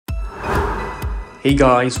Hey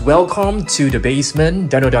guys, welcome to the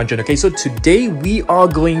basement Dino Dungeon. Okay, so today we are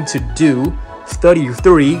going to do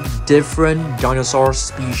 33 different dinosaur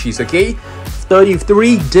species. Okay,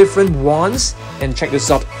 33 different ones. And check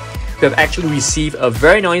this out, we have actually received a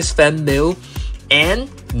very nice fan mail,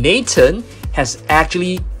 and Nathan has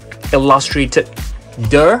actually illustrated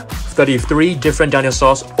the 33 different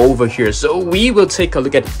dinosaurs over here. So we will take a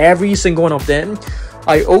look at every single one of them.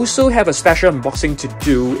 I also have a special unboxing to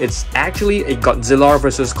do. It's actually a Godzilla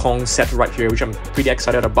vs Kong set right here, which I'm pretty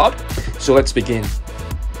excited about. So let's begin.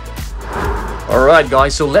 Alright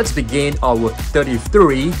guys, so let's begin our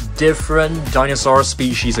 33 different dinosaur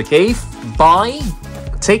species, okay? By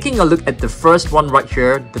taking a look at the first one right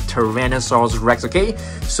here, the Tyrannosaurus Rex, okay?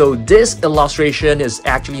 So this illustration is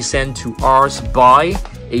actually sent to us by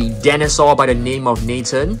a dinosaur by the name of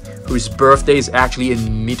Nathan, whose birthday is actually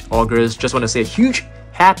in mid-August. Just want to say a huge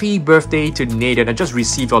happy birthday to Nathan. I just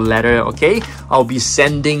received a letter, okay? I'll be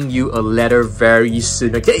sending you a letter very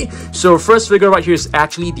soon, okay? So first figure right here is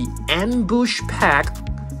actually the ambush pack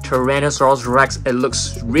Tyrannosaurus Rex. It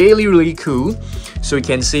looks really cool. So you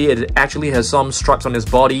can see it actually has some stripes on its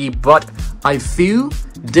body, but I feel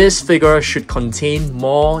this figure should contain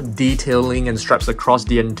more detailing and stripes across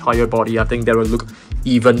the entire body. I think that will look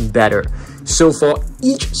even better. So for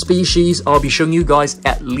each species, I'll be showing you guys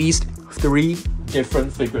at least 3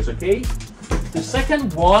 different figures, okay? The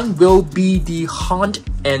second one will be the Hunt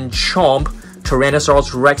and Chomp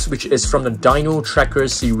Tyrannosaurus Rex, which is from the Dino Tracker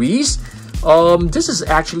series. This is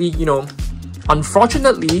actually, you know,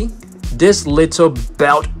 unfortunately, this little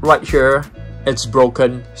belt right here, it's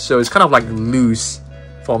broken, so it's kind of like loose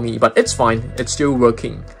for me, but it's fine, it's still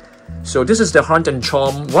working. So this is the Hunt and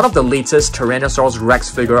Chomp, one of the latest Tyrannosaurus Rex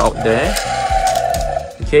figure out there.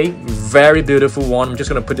 Okay, very beautiful one. I'm just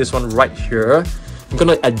gonna put this one right here. I'm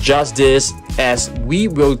gonna adjust this as we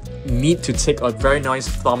will need to take a very nice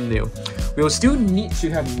thumbnail. We'll still need to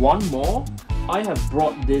have one more. I have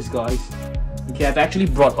brought this, guys. Okay, I've actually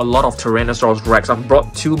brought a lot of Tyrannosaurus Rex. I've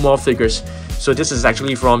brought 2 more figures. So this is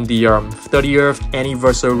actually from the 30th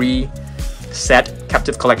anniversary set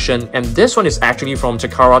captive collection, and this one is actually from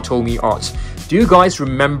Takara Tomy Arts. Do you guys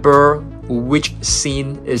remember which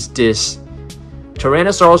scene is this?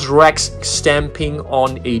 Tyrannosaurus Rex stamping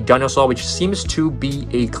on a dinosaur which seems to be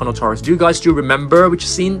a Carnotaurus. Do you guys still remember which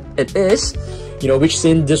scene it is? You know, which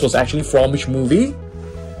scene this was actually from, which movie?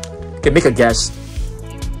 Okay, make a guess.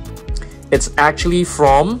 It's actually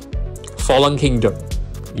from Fallen Kingdom.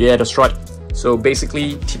 Yeah, that's right. So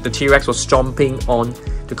basically, the T-Rex was stomping on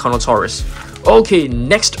the Carnotaurus. Okay,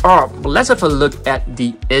 next up, let's have a look at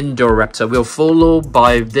the Indoraptor. We'll follow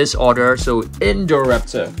by this order. So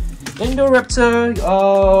Indoraptor. Indoraptor,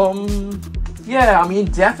 yeah, I mean,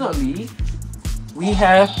 definitely. We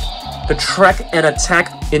have the Track and Attack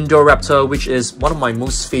Indoraptor, which is one of my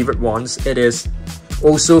most favorite ones. It is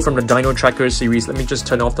also from the Dino Tracker series. Let me just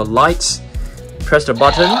turn off the lights. Press the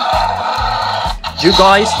button. Do you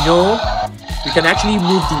guys know we can actually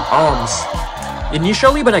move the arms?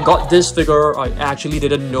 Initially, when I got this figure, I actually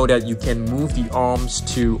didn't know that you can move the arms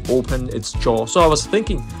to open its jaw. So I was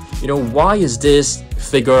thinking, you know, why is this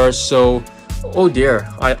figure so... Oh dear,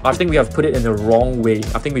 I think we have put it in the wrong way.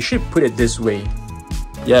 I think we should put it this way.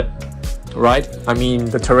 Yep, right? I mean,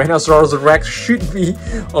 the Tyrannosaurus Rex should be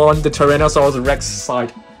on the Tyrannosaurus Rex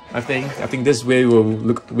side. I think this way will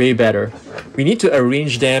look way better. We need to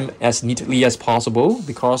arrange them as neatly as possible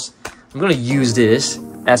because I'm gonna use this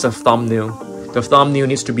as a thumbnail. The thumbnail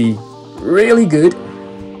needs to be really good.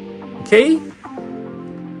 Okay?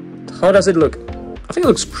 How does it look? I think it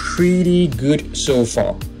looks pretty good so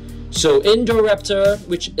far. So Indoraptor,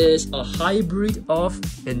 which is a hybrid of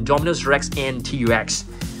Indominus Rex and T-Rex.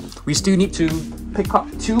 We still need to pick up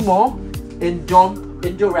 2 more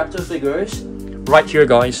Indoraptor figures right here,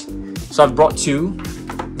 guys. So I've brought 2.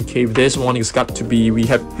 Okay, this one has got to be, we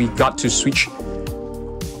got to switch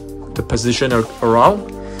the position around.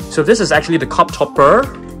 So this is actually the Cup Topper.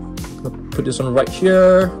 I'll put this one right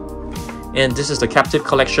here. And this is the captive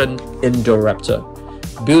collection Indoraptor.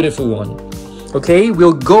 Beautiful one. Okay,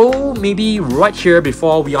 we'll go maybe right here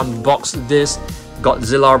before we unbox this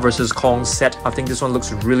Godzilla vs Kong set. I think this one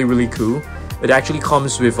looks really cool. It actually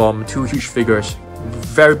comes with 2 huge figures.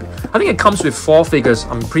 I think it comes with 4 figures.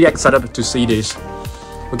 I'm pretty excited to see this.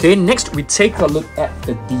 Okay, next we take a look at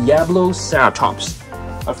the Diabloceratops.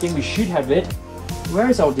 I think we should have it. Where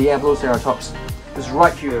is our Diabloceratops? It's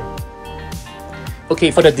right here.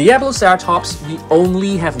 Okay, for the Diabloceratops, we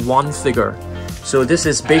only have 1 figure. So this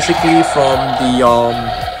is basically from the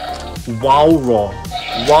Wow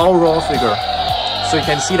figure. So you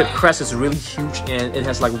can see the crest is really huge, and it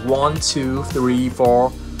has like 1, 2, 3,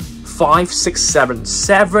 4, 5, 6, 7.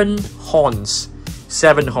 7 horns.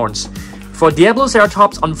 7 horns. For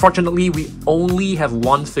Diabloceratops, unfortunately, we only have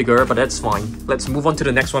one figure, but that's fine. Let's move on to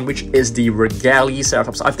the next one, which is the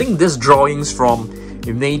Regaliceratops. I think this drawings from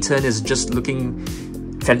Nathan is just looking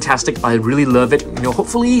fantastic. I really love it. You know,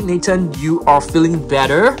 hopefully, Nathan, you are feeling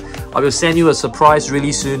better. I will send you a surprise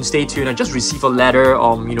really soon. Stay tuned. I just received a letter,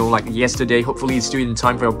 you know, like yesterday. Hopefully, it's still in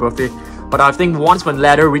time for your birthday. But I think once my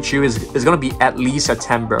letter reaches you, is gonna be at least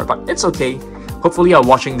September. But it's okay. Hopefully you're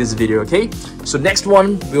watching this video, okay? So next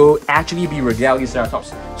one will actually be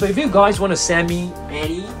Regaliceratops. So if you guys want to send me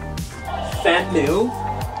any fan mail,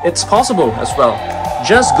 it's possible as well.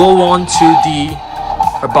 Just go on to the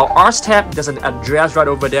About Us tab. There's an address right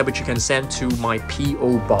over there which you can send to my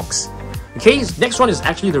PO box. Okay, next one is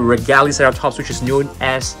actually the Regaliceratops, which is known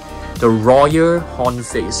as the Royal Horn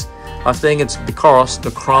Face. I think it's because the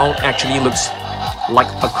crown actually looks like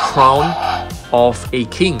a crown of a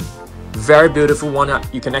king. Very beautiful one.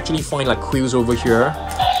 You can actually find like quills over here.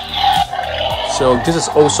 So this is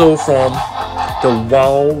also from the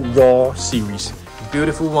Wild Raw series.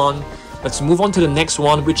 Beautiful one. Let's move on to the next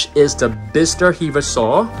one, which is the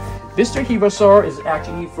Bistahieversor. Bistahieversor is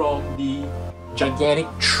actually from the gigantic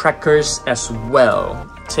trackers as well.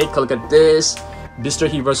 Take a look at this.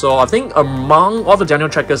 Bistahieversor, I think among all the dino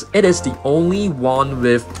trackers, it is the only one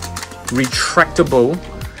with retractable,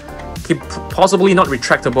 possibly not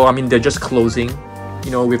retractable, I mean they're just closing,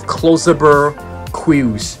 you know, with closable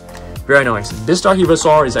quills. Very nice.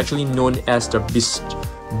 Bistahieversor is actually known as the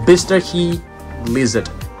Bistahie lizard.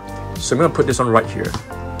 So I'm gonna put this one right here.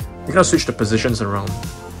 We're gonna switch the positions around.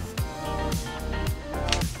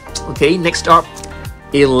 Okay, next up,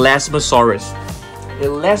 Elasmosaurus.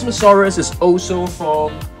 Elasmosaurus is also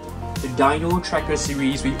from the Dino Tracker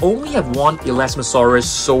series. We only have one Elasmosaurus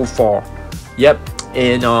so far. Yep,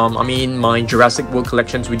 in I mean my Jurassic World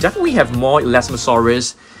collections, we definitely have more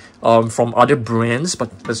Elasmosaurus from other brands, but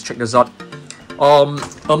let's check this out.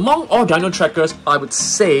 Among all Dino Trackers, I would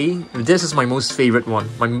say this is my most favorite one.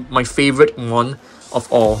 My favorite one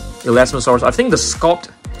of all, Elasmosaurus. I think the sculpt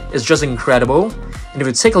is just incredible. And if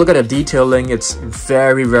you take a look at the detailing, it's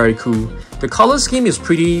very, very cool. The color scheme is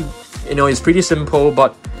pretty, you know, it's pretty simple,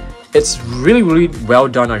 but it's really, really well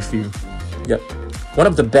done, I feel. Yep. One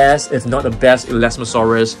of the best, if not the best,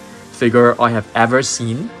 Elasmosaurus figure I have ever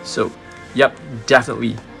seen. So, yep,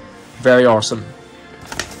 definitely. Very awesome.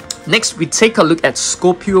 Next, we take a look at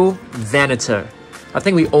Skorpiovenator. I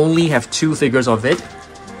think we only have 2 figures of it.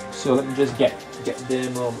 So let me just get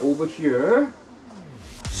them over here.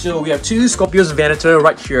 So we have 2 Skorpiovenator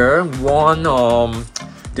right here. One,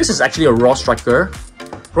 this is actually a Raw Striker.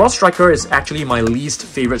 Raw Striker is actually my least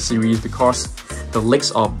favorite series because the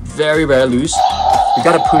legs are very, very loose. You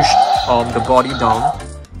gotta push the body down.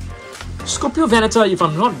 Skorpiovenator, if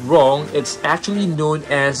I'm not wrong, it's actually known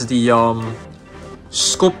as the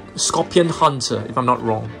Scorpion Hunter, if I'm not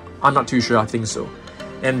wrong. I'm not too sure, I think so.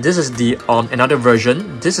 And this is the another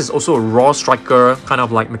version. This is also a Raw Striker kind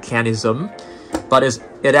of like mechanism. But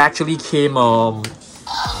it actually came,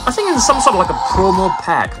 I think in some sort of like a promo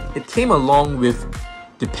pack. It came along with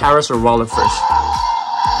the Parasaurolophus.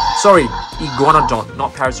 Sorry, Iguanodon,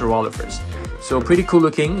 not Parasaurolophus. So pretty cool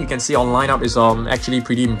looking. You can see our lineup is actually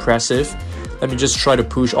pretty impressive. Let me just try to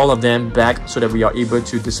push all of them back so that we are able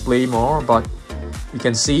to display more. But you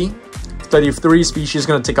can see 33 species is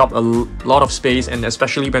going to take up a lot of space, and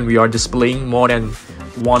especially when we are displaying more than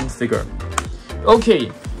one figure.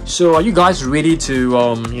 Okay. So are you guys ready to,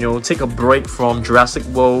 you know, take a break from Jurassic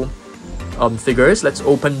World figures? Let's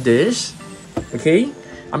open this, okay?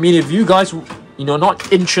 I mean, if you guys, you know,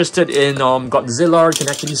 not interested in Godzilla, you can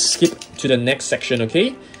actually skip to the next section,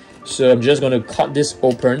 okay? So I'm just going to cut this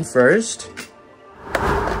open first.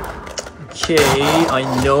 Okay, I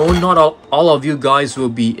know not all of you guys will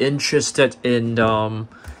be interested in,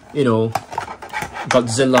 you know,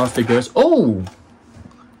 Godzilla figures. Oh!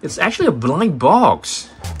 It's actually a blind box.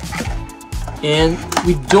 And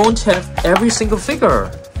we don't have every single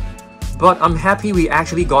figure. But I'm happy we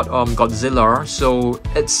actually got Godzilla, so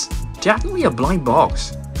it's definitely a blind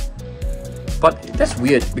box. But that's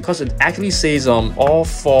weird because it actually says all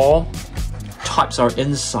 4 types are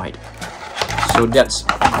inside. So that's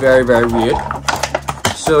very, very weird.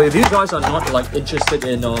 So if you guys are not like interested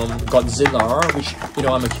in Godzilla, which, you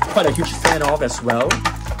know, I'm quite a huge fan of as well,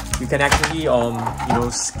 you can actually you know,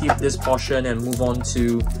 skip this portion and move on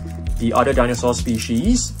to the other dinosaur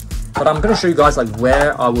species. But I'm gonna show you guys like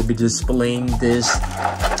where I will be displaying this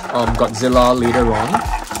Godzilla later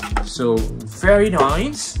on. So very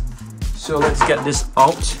nice. So let's get this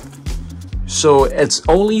out. So it's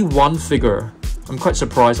only one figure. I'm quite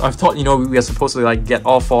surprised. I thought, you know, we are supposed to like get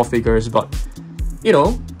all 4 figures, but you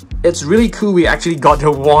know, it's really cool we actually got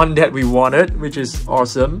the one that we wanted, which is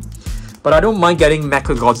awesome. But I don't mind getting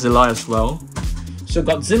Mechagodzilla as well. So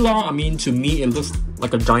Godzilla, I mean, to me, it looks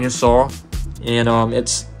like a dinosaur. And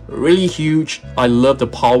it's really huge. I love the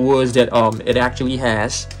powers that it actually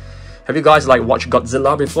has. Have you guys like watched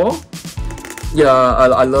Godzilla before? Yeah,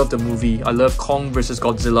 I love the movie. I love Kong vs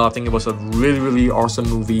Godzilla. I think it was a really awesome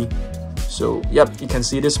movie. So yep, you can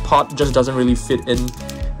see this part just doesn't really fit in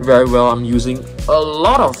very well. I'm using a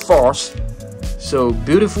lot of force. So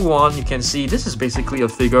beautiful one. You can see this is basically a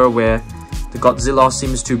figure where the Godzilla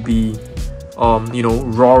seems to be you know,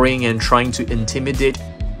 roaring and trying to intimidate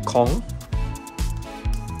Kong.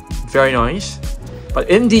 Very nice. But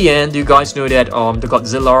in the end, you guys know that the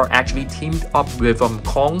Godzilla actually teamed up with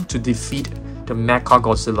Kong to defeat the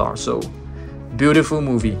Mechagodzilla. So beautiful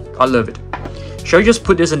movie. I love it. Shall we just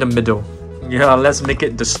put this in the middle? Yeah, let's make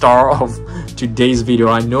it the star of today's video.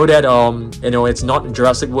 I know that you know, it's not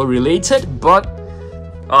Jurassic World related, but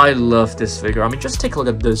I love this figure. I mean, just take a look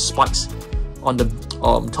at the spikes on the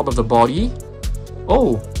top of the body.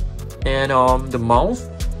 Oh, and the mouth.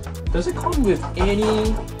 Does it come with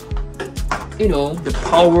any, you know, the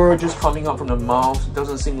power just coming out from the mouth?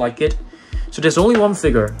 Doesn't seem like it. So there's only one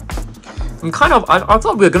figure. I'm kind of, I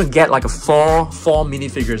thought we were gonna get like a four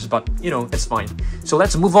minifigures, but you know, it's fine. So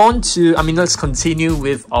let's move on to, I mean, let's continue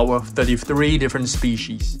with our 33 different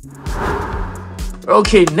species.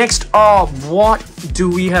 Okay, next up, what do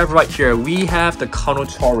we have right here? We have the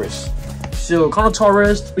Carnotaurus. So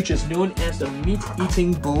Carnotaurus, which is known as the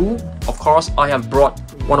meat-eating bull. Of course, I have brought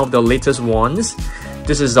one of the latest ones.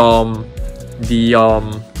 This is the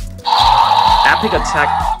epic attack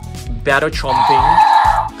battle chomping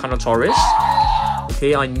Carnotaurus.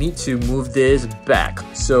 Okay, I need to move this back.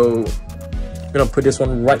 So I'm gonna put this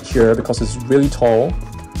one right here because it's really tall.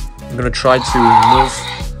 I'm gonna try to move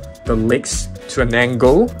the legs to an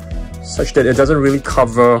angle such that it doesn't really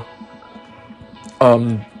cover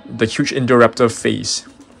the huge Indoraptor face.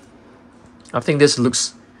 I think this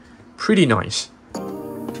looks pretty nice.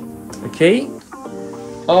 Okay.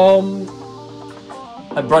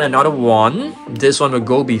 I brought another one. This one will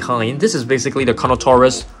go behind. This is basically the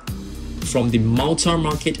Carnotaurus from the Malta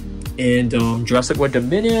market and Jurassic World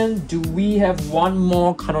Dominion. Do we have one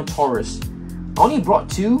more Carnotaurus? I only brought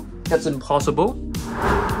 2. That's impossible.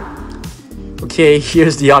 Okay,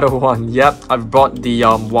 here's the other one. Yep, I've brought the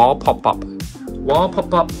Wild Pop-Up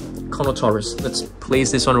Carnotaurus. Let's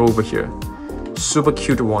place this one over here. Super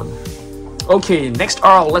cute one. Okay, next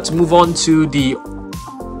let's move on to the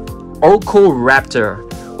Orkoraptor.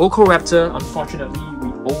 Orkoraptor, unfortunately,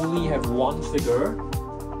 we only have one figure,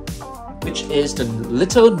 which is the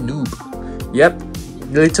Little Noob. Yep,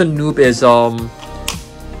 Little Noob is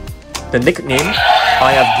the nickname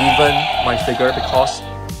I have given my figure because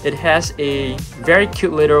it has a very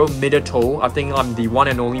cute little middle toe. I think I'm the one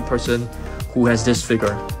and only person who has this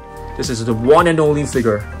figure. This is the one and only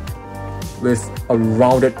figure with a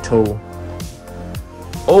rounded toe.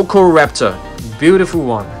 Orkoraptor, beautiful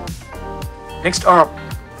one. Next up,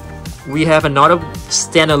 we have another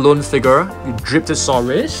standalone figure, the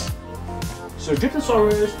Dryptosaurus. So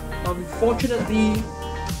Dryptosaurus, unfortunately,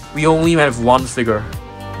 we only have one figure.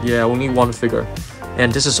 Yeah, only one figure.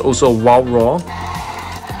 And this is also a wild raw.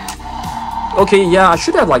 Okay, yeah, I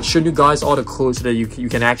should have like shown you guys all the codes so that you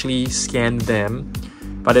can actually scan them.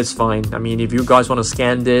 But it's fine. I mean, if you guys want to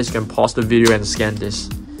scan this, you can pause the video and scan this.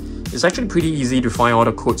 It's actually pretty easy to find all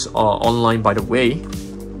the codes online, by the way.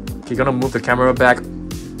 You're gonna move the camera back.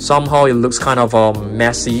 Somehow it looks kind of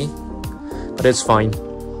messy, but it's fine.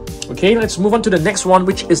 Okay, let's move on to the next one,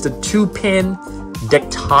 which is the Toucan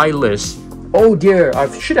Dactylus. Oh dear, I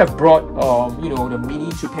should have brought you know, the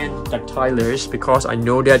mini Toucan Dactylus because I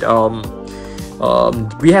know that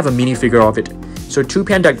we have a mini figure of it. So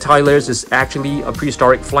Toucan Dactylus is actually a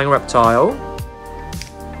prehistoric flying reptile.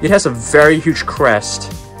 It has a very huge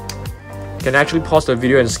crest. You can actually pause the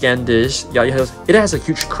video and scan this. Yeah, it has a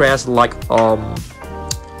huge crest like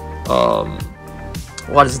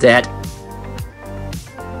what is that?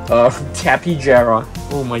 Tapijara.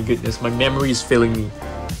 Oh my goodness, my memory is failing me.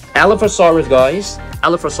 Elasmosaurus, guys.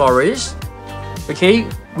 Elasmosaurus. Okay,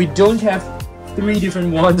 we don't have 3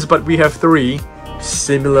 different ones, but we have 3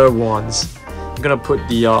 similar ones. I'm gonna put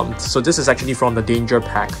the so this is actually from the Danger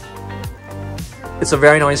Pack. It's a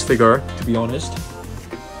very nice figure, to be honest.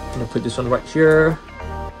 I'm gonna put this one right here.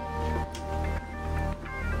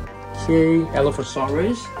 Okay,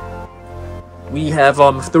 Elasmosaurus. We have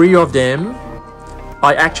 3 of them.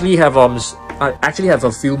 I actually have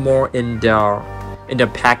a few more in their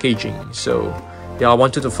packaging. So yeah, I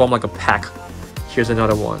wanted to form like a pack. here's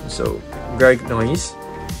another one. So very nice.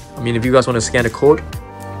 I mean, if you guys want to scan the code,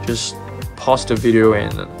 just pause the video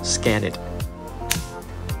and scan it.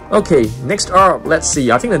 Okay, next up, let's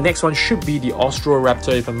see. I think the next one should be the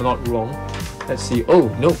Orkoraptor, if I'm not wrong. Let's see. Oh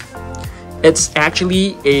no, it's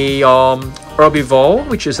actually a herbivore,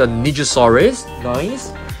 which is a Nigersaurus.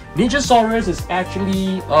 Nice. Nigersaurus is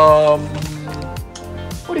actually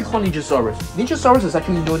what do you call Nigersaurus? Nigersaurus is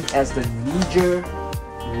actually known as the Niger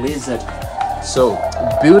lizard. So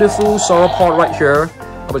beautiful sauropod right here.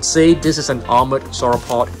 I would say this is an armored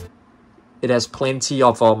sauropod. It has plenty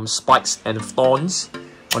of spikes and thorns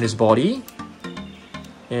on his body,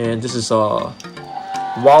 and this is a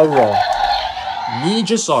Walraw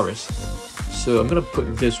Nigersaurus. So I'm gonna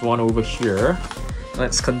put this one over here.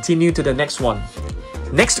 Let's continue to the next one.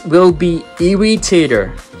 Next will be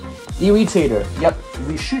Irritator. Irritator. Yep,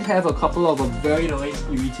 we should have a couple of very nice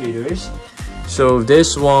Irritators. So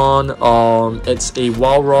this one, it's a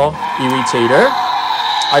Walraw Irritator.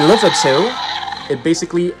 I love the tail. It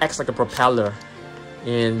basically acts like a propeller,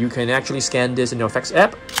 and you can actually scan this in your effects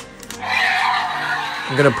app.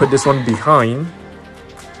 I'm gonna put this one behind.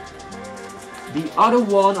 The other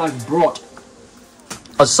one I've brought,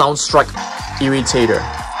 a Soundstrike Irritator.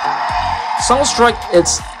 Soundstrike,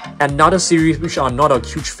 it's another series which I'm not a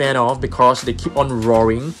huge fan of because they keep on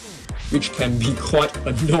roaring, which can be quite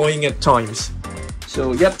annoying at times.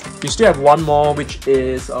 So yep, you still have one more, which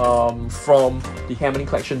is from the Hammerling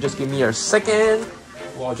collection. Just give me a second.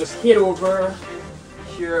 Well, I'll just head over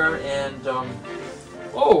here and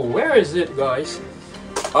oh, where is it, guys?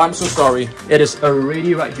 I'm so sorry. It is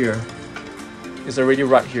already right here. It's already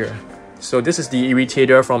right here. So this is the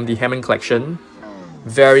Irritator from the Hammerling collection.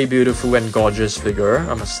 Very beautiful and gorgeous figure,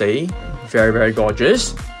 I must say. Very, very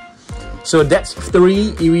gorgeous. So that's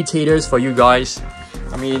 3 Irritators for you guys.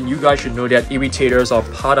 I mean, you guys should know that Irritators are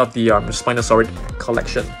part of the Spinosaurus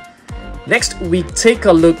collection. Next, we take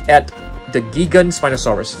a look at the Gigan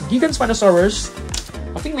Spinosaurus. Gigan Spinosaurus,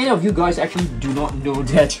 I think many of you guys actually do not know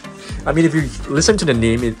that. I mean, if you listen to the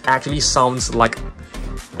name, it actually sounds like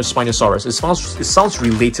a Spinosaurus. It sounds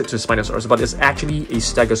related to Spinosaurus, but it's actually a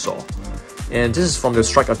Stegosaur. And this is from the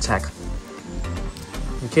Strike Attack.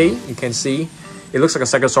 Okay, you can see it looks like a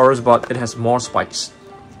Stegosaurus, but it has more spikes.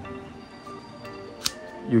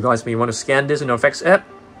 You guys may want to scan this in your effects app.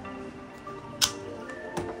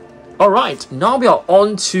 Alright, now we are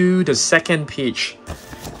on to the second page.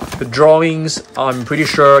 The drawings, I'm pretty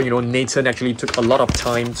sure, you know, Nathan actually took a lot of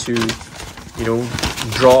time to, you know,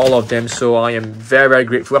 draw all of them. So I am very, very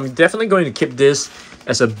grateful. I'm definitely going to keep this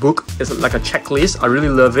as a book. It's like a checklist. I really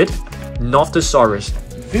love it. Nophthosaurus.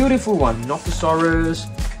 Beautiful one. Nophthosaurus.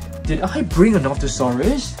 Did I bring a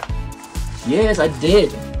Nophthosaurus? Yes, I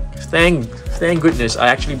did. Thank goodness I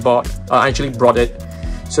actually brought it.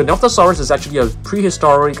 So Nophthosaurus is actually a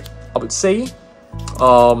prehistoric, I would say.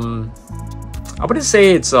 I wouldn't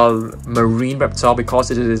say it's a marine reptile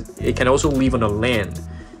because it can also live on the land.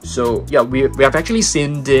 So yeah, we have actually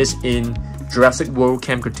seen this in Jurassic World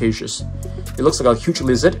Camp Cretaceous. It looks like a huge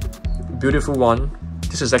lizard. Beautiful one.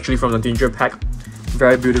 This is actually from the Danger Pack.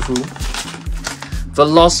 Very beautiful.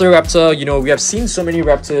 Velociraptor, you know, we have seen so many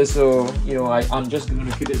raptors, so, you know, I'm just going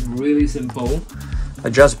to keep it really simple. I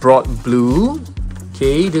just brought blue.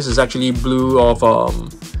 Okay, this is actually blue of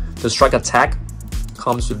the Strike Attack.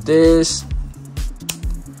 Comes with this.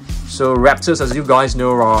 So raptors, as you guys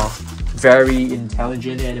know, are very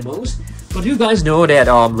intelligent animals. But you guys know that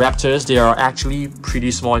raptors, they are actually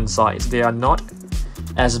pretty small in size. They are not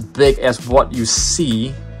as big as what you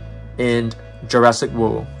see in Jurassic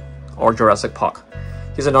World or Jurassic Park.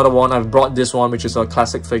 Here's another one. I've brought this one, which is a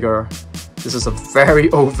classic figure. This is a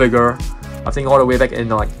very old figure. I think all the way back in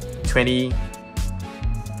like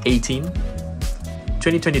 2018,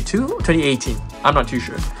 2022, 2018. I'm not too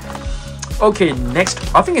sure. Okay, next,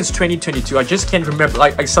 I think it's 2022. I just can't remember.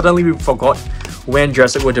 Like, I suddenly forgot when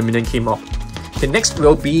Jurassic World Dominion came up. The next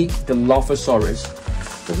will be the Dilophosaurus.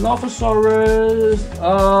 The Dilophosaurus,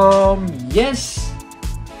 yes,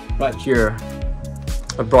 right here.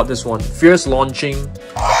 I brought this one. Fierce launching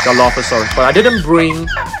Dilophosaurus, but I didn't bring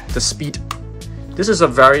the speed. This is a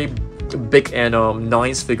very big and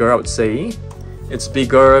nice figure, I would say. It's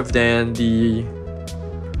bigger than the.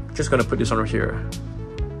 Just gonna put this on here.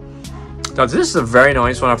 Now this is a very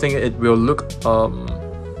nice one. I think it will look.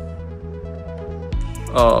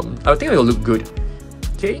 I think it will look good.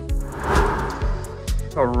 Okay.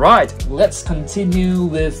 Alright, let's continue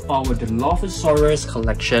with our Dilophosaurus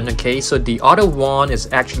collection. Okay, so the other one is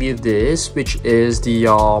actually this, which is the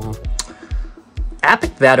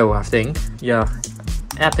Epic Battle, I think. Yeah,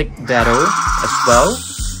 Epic Battle as well.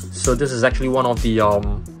 So this is actually one of the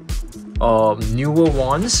newer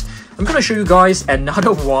ones. I'm gonna show you guys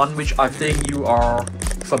another one which I think you are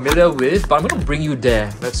familiar with, but I'm gonna bring you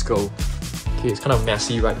there. Let's go. Okay, it's kind of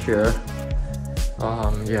messy right here.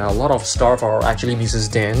 Yeah, a lot of stuff are actually Mrs.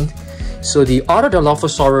 Dan. So the other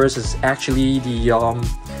Dilophosaurus is actually the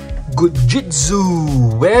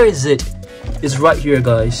Gujitsu. Where is it? It's right here,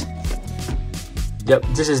 guys. Yep,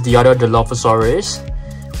 this is the other Dilophosaurus,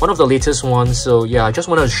 one of the latest ones. So yeah, I just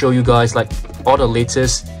want to show you guys like all the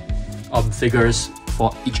latest figures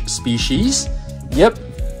for each species. Yep,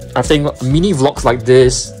 I think mini vlogs like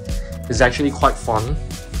this is actually quite fun.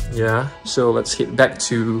 Yeah, so let's hit back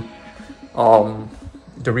to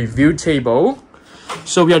the review table.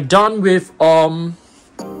 So we are done with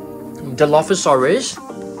Dilophosaurus.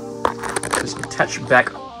 Just attach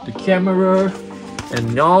back the camera,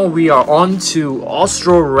 and now we are on to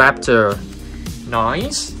Austroraptor.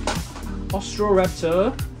 Nice.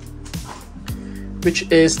 Austroraptor, which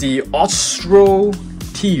is the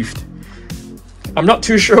austro-teethed. I'm not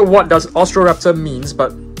too sure what does Austroraptor means,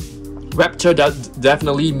 but raptor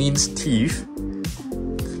definitely means teeth.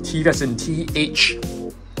 Teeth as in T-H-I-E-F,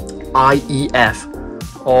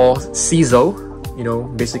 or Caesar, you know,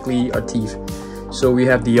 basically a teeth. So we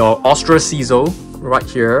have the Austrocesar right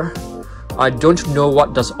here. I don't know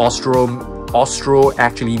what does austro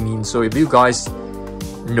actually mean, so if you guys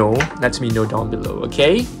know, let me know down below,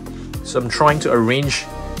 okay? So I'm trying to arrange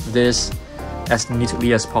this as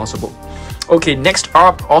neatly as possible. Okay, next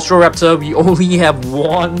up, Austroraptor. We only have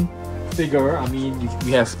one figure. I mean,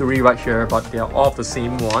 we have three right here, but they are all the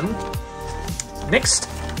same one. Next,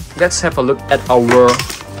 let's have a look at our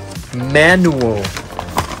manual.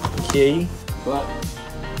 Okay, but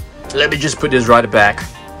let me just put this right back.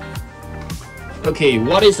 Okay,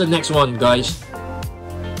 what is the next one, guys?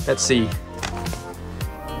 Let's see.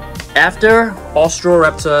 After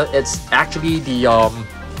Austroraptor, it's actually the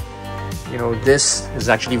you know, this is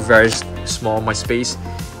actually very small, my space.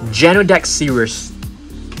 Genodaxirus.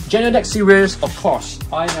 Genodaxirus, of course,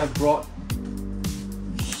 I have brought.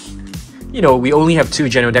 You know, we only have two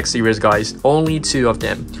Genodaxirus, guys. Only two of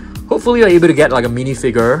them. Hopefully, you're able to get like a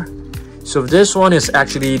minifigure. So this one is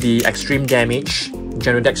actually the extreme damage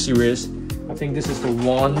Genodaxirus. I think this is the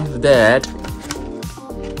one that.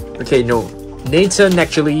 Okay, no. Nathan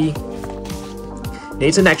actually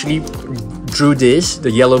drew this,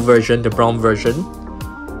 the yellow version, the brown version.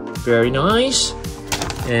 Very nice.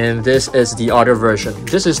 And this is the other version.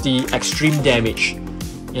 This is the extreme damage,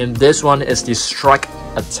 and this one is the strike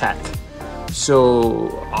attack. So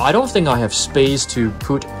I don't think I have space to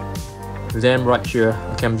put them right here.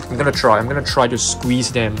 Okay, I'm gonna try to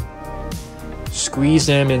squeeze them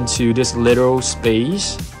into this little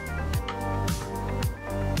space.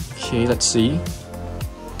 Okay, let's see.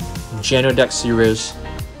 Genodaxirus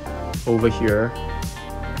over here.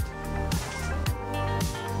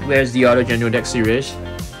 Where's the other Genodaxirus?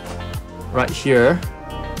 Right here.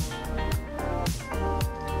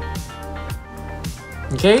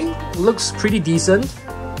 Okay, looks pretty decent.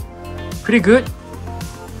 Pretty good.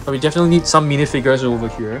 But we definitely need some minifigures over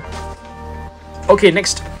here. Okay,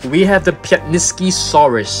 next we have the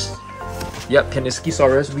Dryptosaurus. Yep,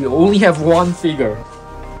 Dryptosaurus. We only have one figure.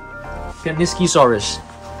 Dryptosaurus.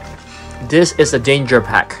 This is a danger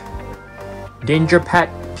pack. Danger pack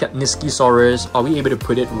Dryptosaurus. Are we able to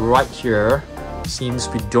put it right here? Seems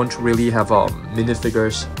we don't really have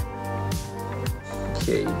minifigures.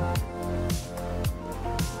 Okay.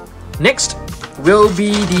 Next will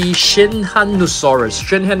be the Shinhanosaurus.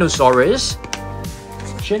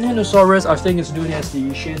 Shinhanosaurus, I think it's known as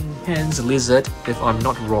the Shinhan's lizard, if I'm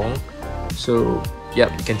not wrong. So,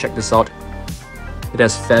 yeah, you can check this out. It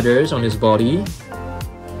has feathers on its body.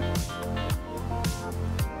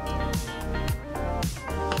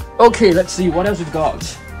 Okay, let's see what else we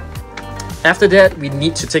got. After that, we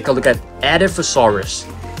need to take a look at Edaphosaurus.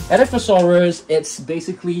 Edaphosaurus, it's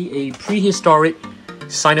basically a prehistoric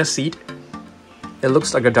cynosed. It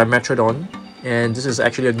looks like a Dimetrodon, and this is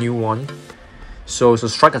actually a new one. So it's a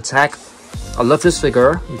strike attack. I love this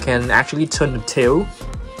figure. You can actually turn the tail,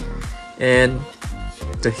 and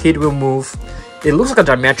the head will move. It looks like a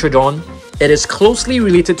Dimetrodon. It is closely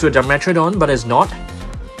related to a Dimetrodon, but it's not.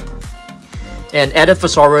 And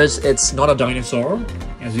Edaphosaurus, it's not a dinosaur,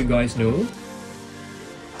 as you guys know.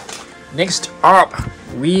 Next up,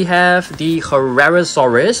 we have the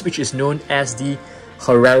Regaliceratops, which is known as the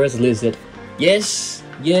Regaliceratops lizard. Yes,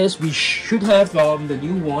 we should have the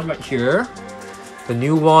new one right here. The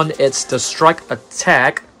new one, it's the strike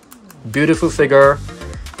attack. Beautiful figure.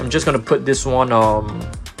 I'm just gonna put this one,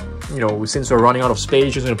 you know, since we're running out of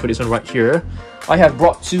space, just gonna put this one right here. I have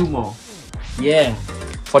brought two more. Yeah,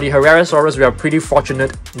 For the Regalicerators, we are pretty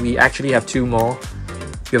fortunate. We actually have 2 more.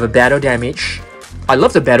 We have a battle damage. I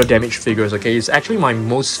love the battle damage figures, okay? It's actually my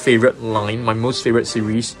most favorite line, my most favorite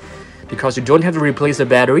series, because you don't have to replace the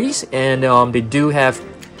batteries, and they do have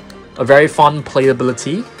a very fun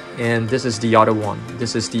playability. And this is the other one.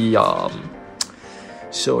 This is the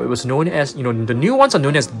so it was known as, you know, the new ones are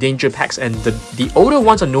known as danger packs, and the older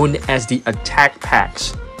ones are known as the attack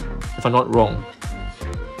packs, if I'm not wrong.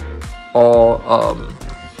 Or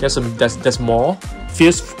there's more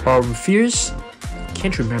fierce,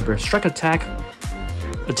 can't remember. Strike attack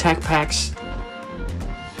packs.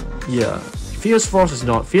 Yeah, fierce force is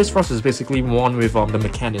not. Fierce force is basically one with the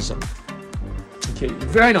mechanism. Okay,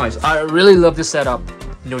 very nice. I really love this setup.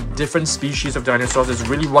 You know, different species of dinosaurs is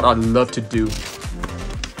really what I love to do.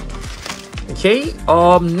 Okay,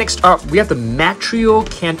 next up we have the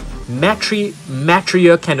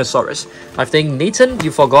Matriacanosaurus. I think Nathan, you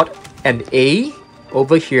forgot an A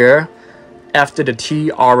over here after the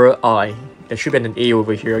TRI. There should be an A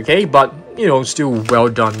over here, okay? But, you know, still well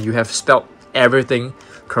done. You have spelled everything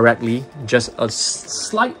correctly. Just a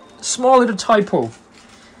small little typo.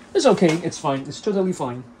 It's okay, it's fine, it's totally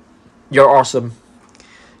fine. You're awesome.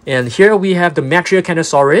 And here we have the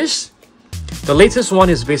Matriacanosaurus. The latest one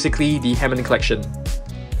is basically the Hammond collection.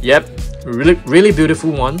 Yep, really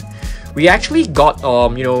beautiful one. We actually got,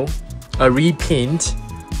 you know, a repaint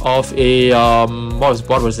of a,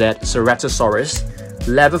 what was that? Ceratosaurus.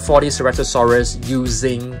 Level 40 Ceratosaurus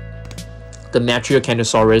using the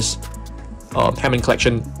Matriacanosaurus Hammond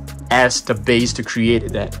collection as the base to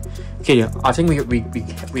create that. Okay, I think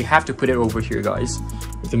we have to put it over here, guys,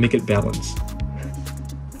 to make it balanced.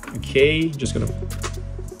 Okay, just gonna,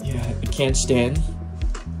 yeah, I can't stand.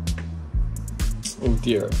 Oh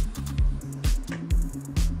dear.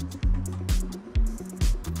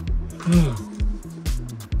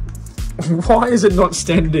 Why is it not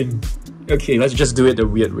standing? Okay, let's just do it the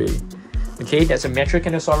weird way. Okay, that's a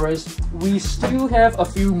Matriacanosaurus. We still have a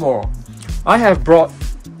few more. I have brought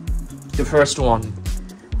the first one.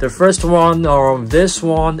 The first one, or this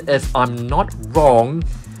one, if I'm not wrong,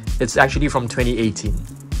 it's actually from 2018.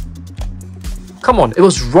 Come on, it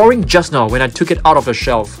was roaring just now when I took it out of the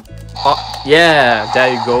shelf. Yeah,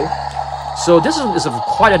 there you go. So this is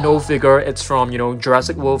quite an old figure. It's from, you know,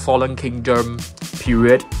 Jurassic World Fallen Kingdom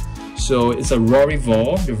period. So it's a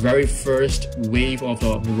Rorivore, the very first wave of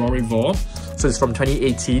the Rorivore. So it's from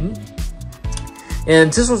 2018.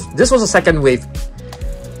 And this was the second wave.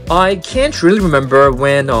 I can't really remember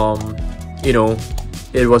when you know,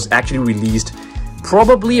 it was actually released.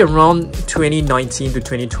 Probably around 2019 to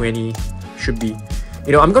 2020 should be.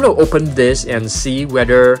 You know, I'm gonna open this and see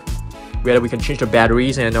whether we can change the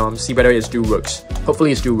batteries and see whether it still works.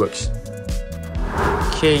 Hopefully it still works.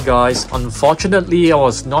 Okay guys, unfortunately I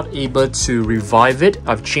was not able to revive it.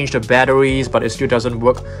 I've changed the batteries but it still doesn't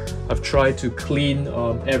work. I've tried to clean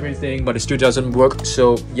everything but it still doesn't work.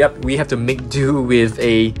 So yep, we have to make do with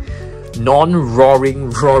a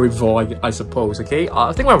non-roaring Rorivore, I suppose. Okay,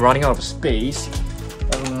 I think we're running out of space.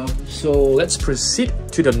 So let's proceed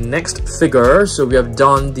to the next figure. So we have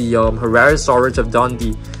done the Regalicerators, have done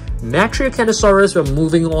the Matriacanosaurus. We're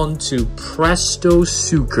moving on to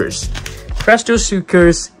Prestosuchus.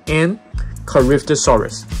 Prestosuchus and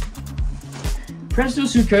Coryptosaurus.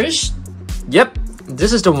 Prestosuchus, yep,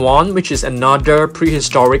 this is the one which is another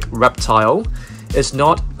prehistoric reptile. It's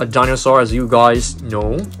not a dinosaur as you guys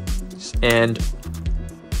know. And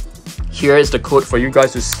here is the code for you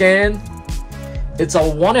guys to scan. It's our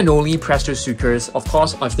one and only Prestosuchus. Of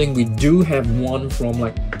course, I think we do have one from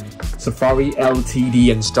like Safari LTD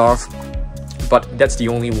and stuff, but that's the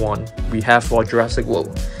only one we have for Jurassic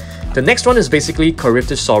World. The next one is basically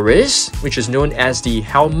Coryptosaurus, which is known as the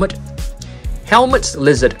helmet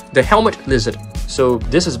lizard. The helmet lizard. So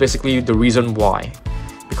this is basically the reason why,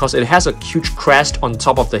 because it has a huge crest on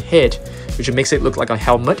top of the head, which makes it look like a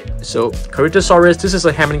helmet. So Coryptosaurus, this is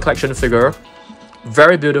a Hammond collection figure.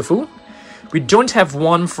 Very beautiful. We don't have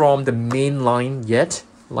one from the main line yet,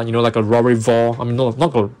 like, you know, like a Rorivore. I mean, not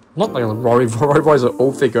like a Rorivore. Rorivore is an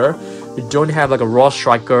old figure. We don't have like a Raw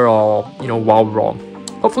Striker or, you know, Wild Raw.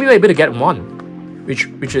 Hopefully we're able to get one, which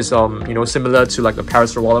is you know, similar to like the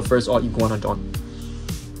Parasaurolophus or Iguanodon.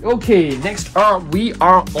 Okay, next up we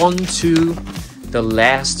are on to the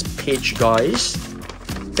last page, guys.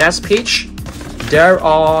 Last page. There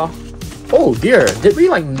are, oh dear, did we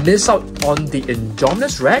like miss out on the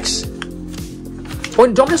Indominus Rex? Oh,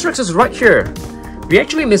 Indominus Rex is right here. We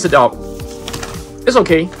actually missed it out. It's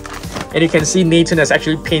okay. And you can see Nathan has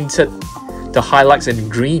actually painted the highlights in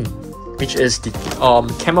green, which is the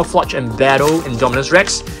camouflage and battle Indominus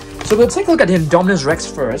Rex. So we'll take a look at the Indominus Rex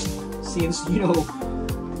first, since, you know,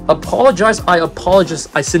 apologize.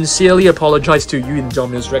 I sincerely apologize to you,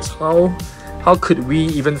 Indominus Rex. How could we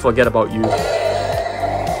even forget about you?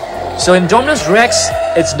 So Indominus Rex,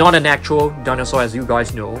 it's not an actual dinosaur, as you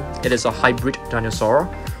guys know. It is a hybrid dinosaur.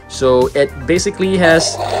 So it basically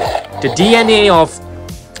has the DNA of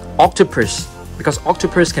octopus, because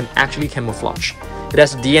octopus can actually camouflage. It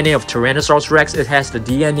has the DNA of Tyrannosaurus Rex. It has the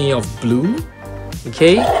DNA of Blue.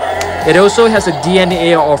 Okay. It also has a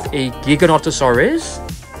DNA of a Giganotosaurus,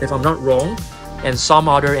 if I'm not wrong, and some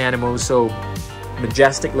other animals. So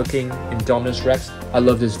majestic looking Indominus Rex. I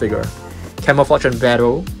love this figure. Camouflage and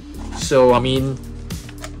battle. So I mean,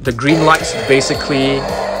 the green lights basically,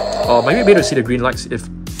 maybe you'll be able to see the green lights if,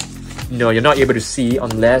 no, you're not able to see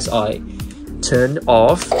unless I turn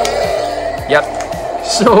off. Yep.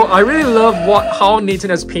 So I really love how Nathan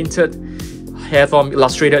has painted,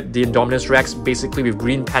 illustrated the Indominus Rex basically with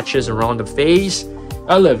green patches around the face.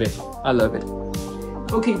 I love it. I love it.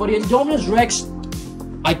 Okay, for the Indominus Rex,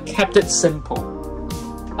 I kept it simple.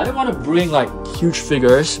 I don't want to bring like huge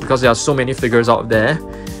figures because there are so many figures out there.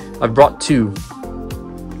 I brought two.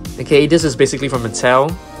 Okay, this is basically from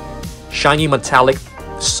Mattel. Shiny metallic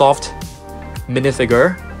soft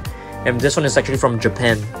minifigure. And this one is actually from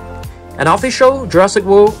Japan. An official Jurassic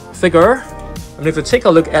World figure. And if you take a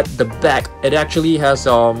look at the back, it actually has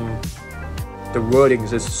the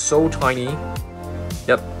wordings is so tiny.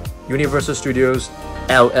 Yep, Universal Studios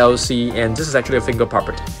LLC, and this is actually a finger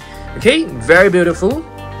puppet. Okay, very beautiful.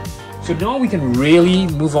 So now we can really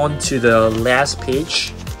move on to the last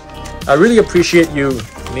page. I really appreciate you,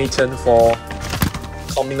 Nathan, for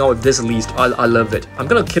coming out with this list. I love it. I'm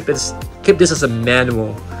gonna keep this as a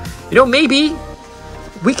manual. You know, maybe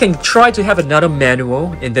we can try to have another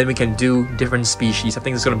manual and then we can do different species. I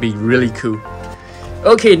think it's gonna be really cool.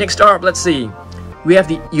 Okay, next up, let's see. We have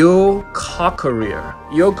the Orkoraptor.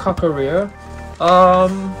 Orkoraptor.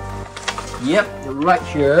 Yep, right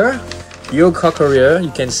here. Orkoraptor,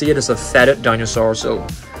 you can see it as a feathered dinosaur. So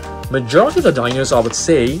majority of the dinosaurs, I would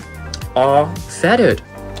say, are feathered.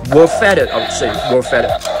 Were feathered, I would say. Were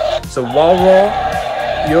feathered. So raw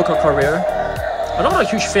Orkoraptor. I'm not a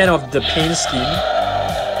huge fan of the paint scheme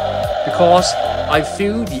because I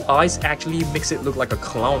feel the eyes actually makes it look like a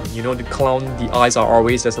clown. You know, the clown, the eyes are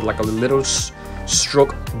always just like a little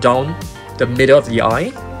stroke down the middle of the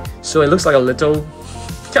eye. So it looks like a little,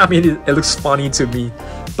 I mean, it looks funny to me,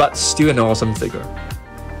 but still an awesome figure.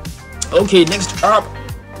 Okay, next up,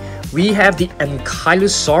 we have the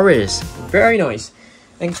Ankylosaurus. Very nice.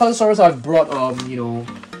 Ankylosaurus, I've brought,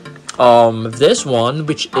 this one,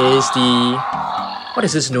 which is the, what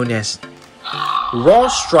is this known as? Raw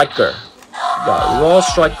Striker. Yeah, Raw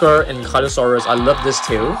Striker Ankylosaurus. I love this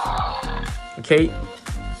tail. Okay.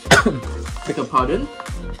 Take a pardon.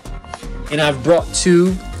 And I've brought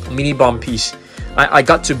two mini bumpies. I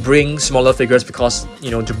got to bring smaller figures because,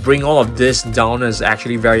 you know, to bring all of this down is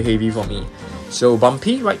actually very heavy for me. So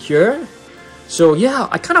Bumpy right here. So yeah,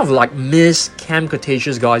 I kind of like miss Camp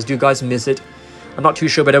Cretaceous, guys. Do you guys miss it? I'm not too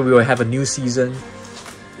sure whether we will have a new season.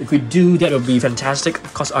 If we do, that would be fantastic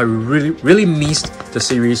because I really missed the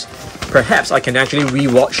series. Perhaps I can actually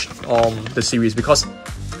rewatch the series because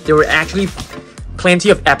there were actually plenty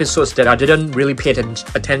of episodes that I didn't really pay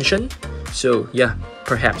attention. So yeah,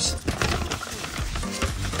 perhaps.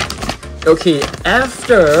 Okay,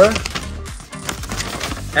 after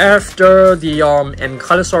the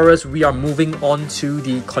Ankylosaurus, we are moving on to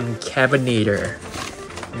the Concavenator.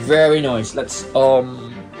 Very nice. Let's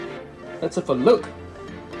have a look.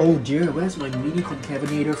 Oh dear, where's my mini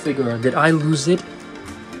Concavenator figure? Did I lose it?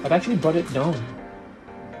 I've actually brought it down.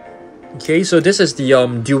 Okay, so this is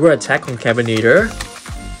the Dual Attack Concavenator.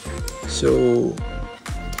 So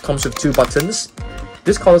comes with two buttons.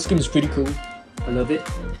 This color scheme is pretty cool. I love it.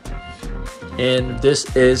 And this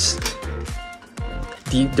is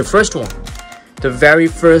the first one, the very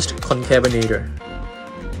first Concavenator.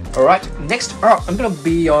 Alright, next up, I'm gonna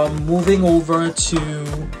be moving over to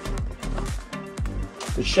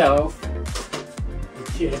the shelf.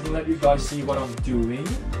 Okay, let me let you guys see what I'm doing.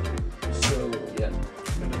 So yeah,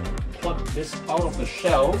 I'm gonna pluck this out of the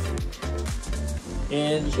shelf.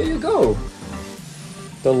 And here you go.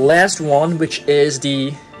 The last one, which is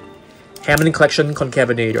the Hammond Collection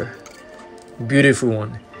Concavenator. Beautiful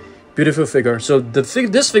one. Beautiful figure. So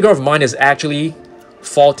this figure of mine is actually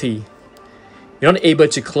faulty. You're not able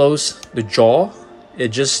to close the jaw. It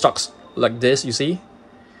just stuck like this, you see?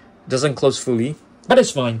 Doesn't close fully. But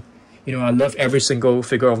it's fine. You know, I love every single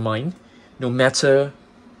figure of mine. No matter,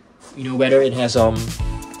 you know, whether it has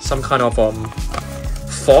some kind of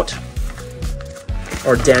fault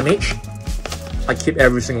or damage. I keep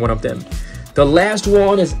every single one of them. The last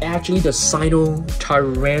one is actually the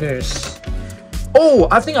Sinotyrannus. Oh,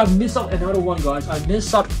 I think I've missed out another one, guys. I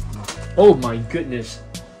missed out. Oh my goodness.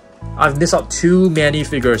 I've missed out too many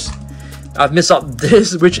figures. I've missed out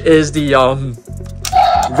this, which is the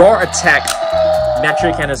Raw Attack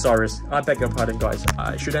Nigersaurus. I beg your pardon, guys.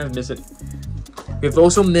 I shouldn't have missed it. We've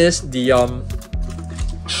also missed the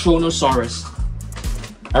Kronosaurus.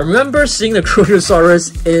 I remember seeing the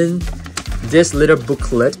Kronosaurus in this little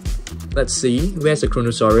booklet. Let's see, where's the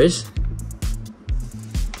Kronosaurus?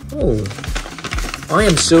 Oh, I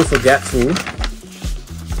am so forgetful.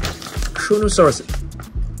 Kronosaurus.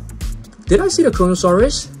 Did I see the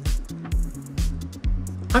Kronosaurus?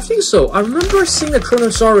 I think so. I remember seeing the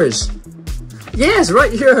Kronosaurus. Yes,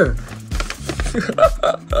 right here.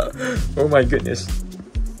 Oh my goodness.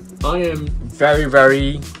 I am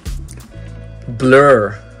very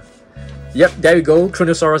blur. Yep, there you go.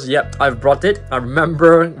 Kronosaurus. Yep, I've brought it. I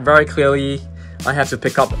remember very clearly I have to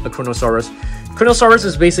pick up a Kronosaurus. Kronosaurus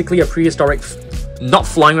is basically a prehistoric, not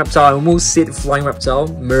flying reptile, I almost said flying reptile,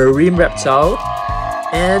 marine reptile.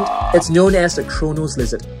 And it's known as the Kronos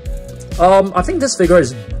lizard. I think this figure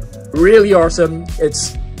is really awesome.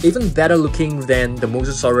 It's even better looking than the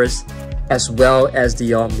Mosasaurus as well as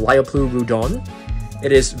the Liopleurodon.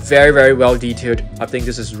 It is very well detailed. I think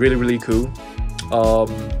this is really cool.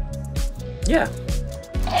 Yeah,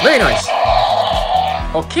 very nice.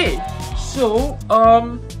 Okay, so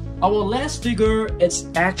our last figure, it's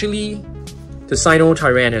actually the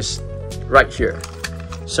Sinotyrannus right here.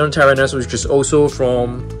 Sinotyrannus, which is also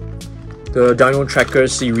from the Dino Tracker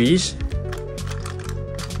series.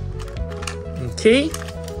 Okay.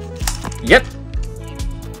 Yep.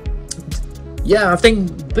 Yeah, I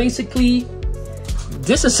think basically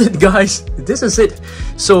this is it, guys. This is it.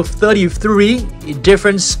 So 33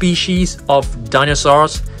 different species of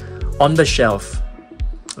dinosaurs on the shelf.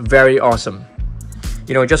 Very awesome.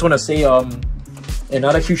 You know, just want to say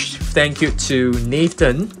another huge thank you to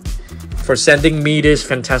Nathan for sending me this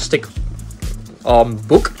fantastic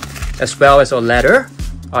book as well as a letter.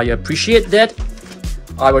 I appreciate that.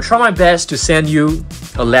 I will try my best to send you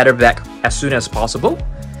a letter back as soon as possible.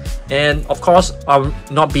 And of course, I'll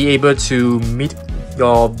not be able to meet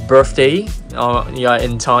your birthday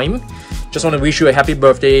in time. Just want to wish you a happy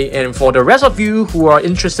birthday. And for the rest of you who are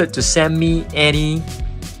interested to send me any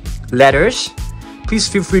letters, please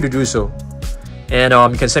feel free to do so. And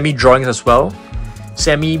you can send me drawings as well.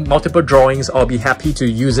 Send me multiple drawings. I'll be happy to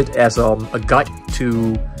use it as a guide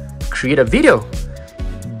to create a video.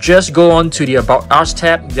 Just go on to the About Us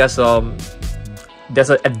tab. There's an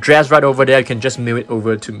address right over there. You can just mail it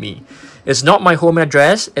over to me. It's not my home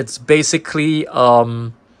address. It's basically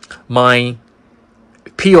my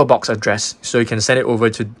PO box address. So you can send it over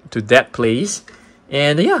to that place.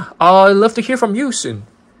 And yeah, I'd love to hear from you soon.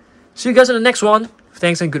 See you guys in the next one.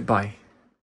 Thanks and goodbye.